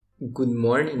Good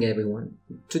morning, everyone.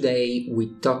 Today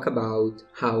we talk about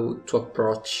how to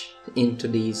approach into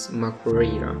this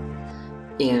macroera,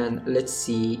 and let's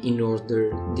see in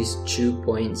order these 2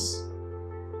 points: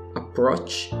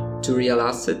 approach to real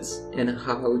assets and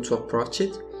how to approach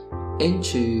it, and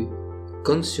two,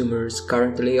 consumers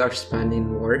currently are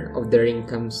spending more of their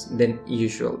incomes than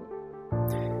usual.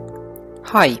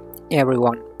 Hi,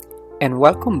 everyone, and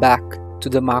welcome back to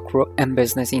the Macro and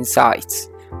Business Insights,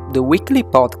 the weekly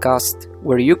podcast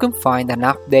where you can find an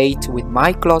update with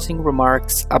my closing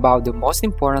remarks about the most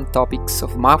important topics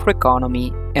of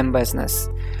macroeconomy and business.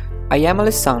 I am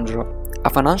Alessandro, a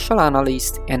financial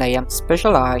analyst, and I am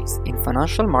specialized in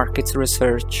financial markets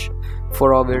research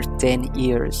for over 10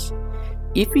 years.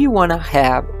 If you want to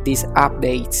have these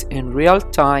updates in real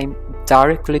time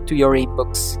directly to your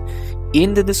inbox,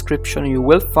 in the description you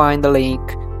will find a link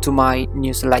to my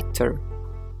newsletter.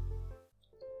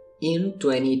 In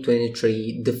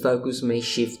 2023, the focus may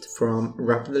shift from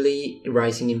rapidly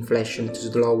rising inflation to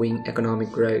slowing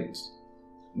economic growth.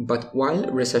 But while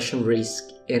recession risk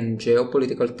and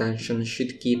geopolitical tension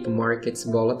should keep markets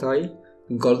volatile,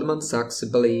 Goldman Sachs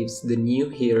believes the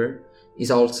new year is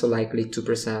also likely to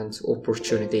present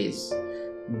opportunities.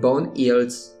 Bond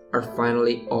yields are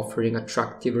finally offering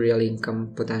attractive real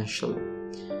income potential.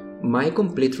 My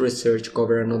complete research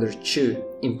covers another 2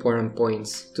 important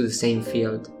points to the same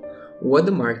field: what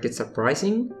the markets are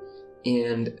pricing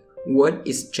and what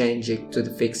is changing to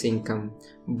the fixed income.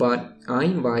 But I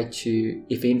invite you,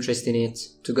 if interested in it,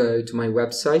 to go to my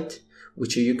website,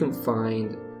 which you can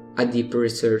find a deeper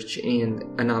research and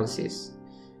analysis.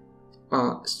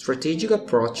 A strategic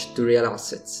approach to real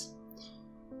assets.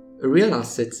 Real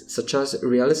assets such as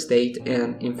real estate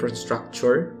and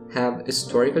infrastructure have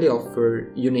historically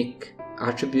offered unique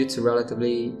attributes: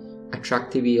 relatively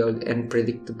attractive yield and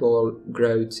predictable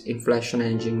growth, inflation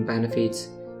hedging benefits,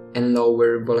 and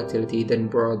lower volatility than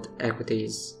broad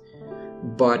equities.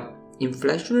 But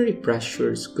inflationary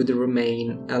pressures could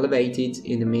remain elevated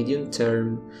in the medium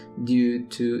term due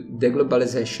to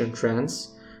deglobalization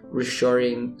trends,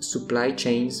 reshoring supply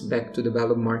chains back to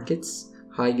developed markets,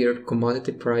 higher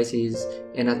commodity prices,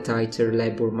 and a tighter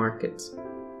labor market.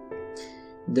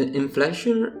 The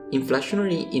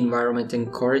inflationary environment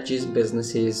encourages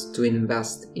businesses to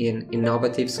invest in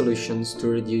innovative solutions to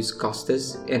reduce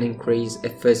costs and increase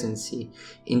efficiency,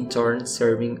 in turn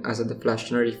serving as a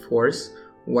deflationary force,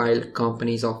 while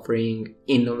companies offering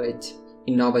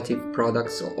innovative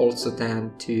products also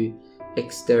tend to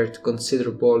exert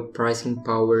considerable pricing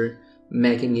power,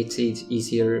 making it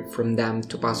easier for them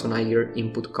to pass on higher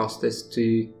input costs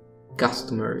to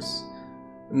customers.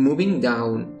 Moving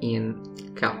down in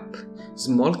cap,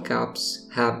 small caps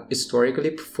have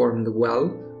historically performed well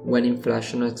when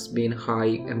inflation has been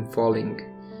high and falling.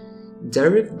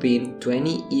 There have been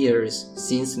 20 years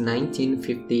since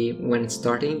 1950 when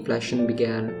starting inflation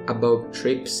began above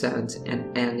 3%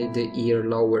 and ended the year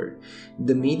lower.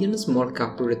 The median small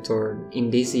cap return in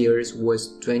these years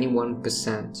was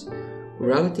 21%.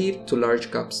 Relative to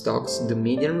large cap stocks, the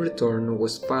median return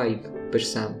was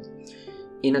 5%.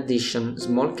 In addition,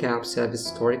 small caps have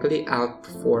historically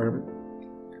outperformed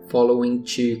following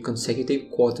 2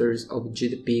 consecutive quarters of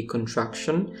GDP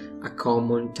contraction, a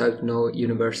common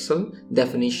universal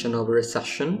definition of a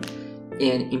recession,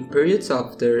 and in periods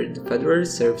after the Federal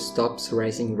Reserve stops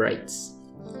raising rates.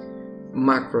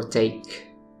 Macro take: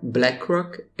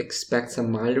 BlackRock expects a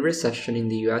mild recession in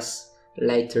the US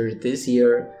later this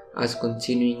year as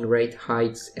continuing rate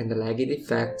hikes and the lagged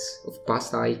effects of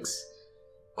past hikes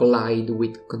collide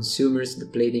with consumers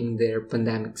depleting their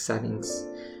pandemic savings.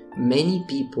 Many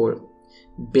people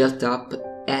built up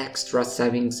extra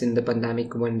savings in the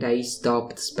pandemic when they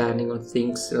stopped spending on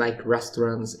things like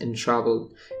restaurants and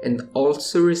travel, and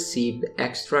also received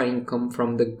extra income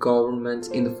from the government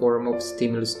in the form of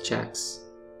stimulus checks.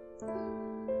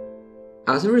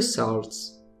 As a result,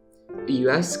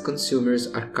 US consumers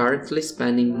are currently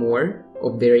spending more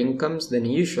of their incomes than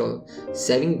usual,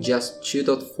 saving just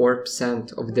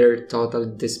 2.4% of their total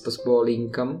disposable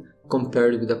income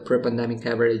compared with a pre-pandemic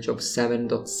average of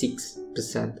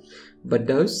 7.6%. But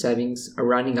those savings are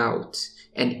running out,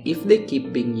 and if they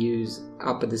keep being used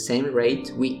up at the same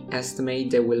rate, we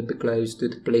estimate they will be close to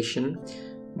depletion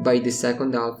by the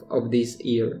second half of this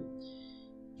year.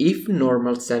 If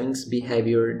normal savings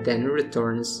behavior then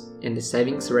returns and the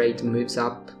savings rate moves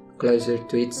up closer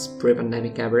to its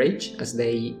pre-pandemic average, as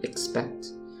they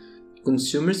expect,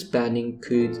 consumer spending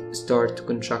could start to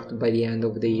contract by the end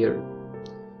of the year.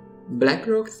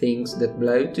 BlackRock thinks that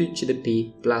blow to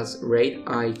GDP plus rate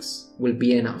hikes will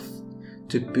be enough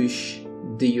to push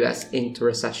the US into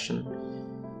recession.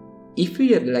 If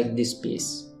you have liked this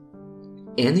piece,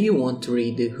 and you want to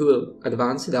read the whole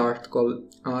advanced article,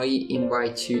 I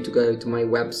invite you to go to my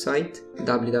website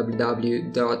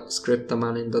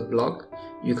www.scriptamanen.blog.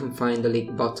 You can find the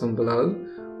link button below,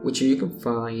 which you can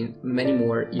find many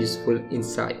more useful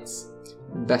insights.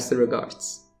 Best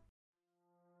regards.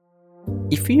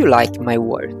 If you like my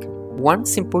work, one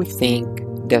simple thing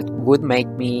that would make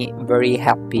me very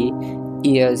happy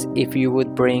is if you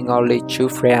would bring only 2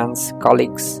 friends,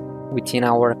 colleagues within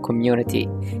our community.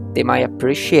 They might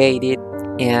appreciate it,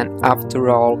 and after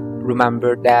all,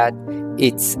 remember that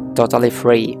it's totally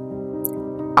free.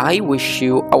 I wish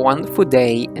you a wonderful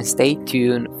day and stay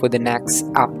tuned for the next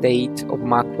update of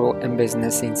Macro and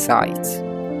Business Insights.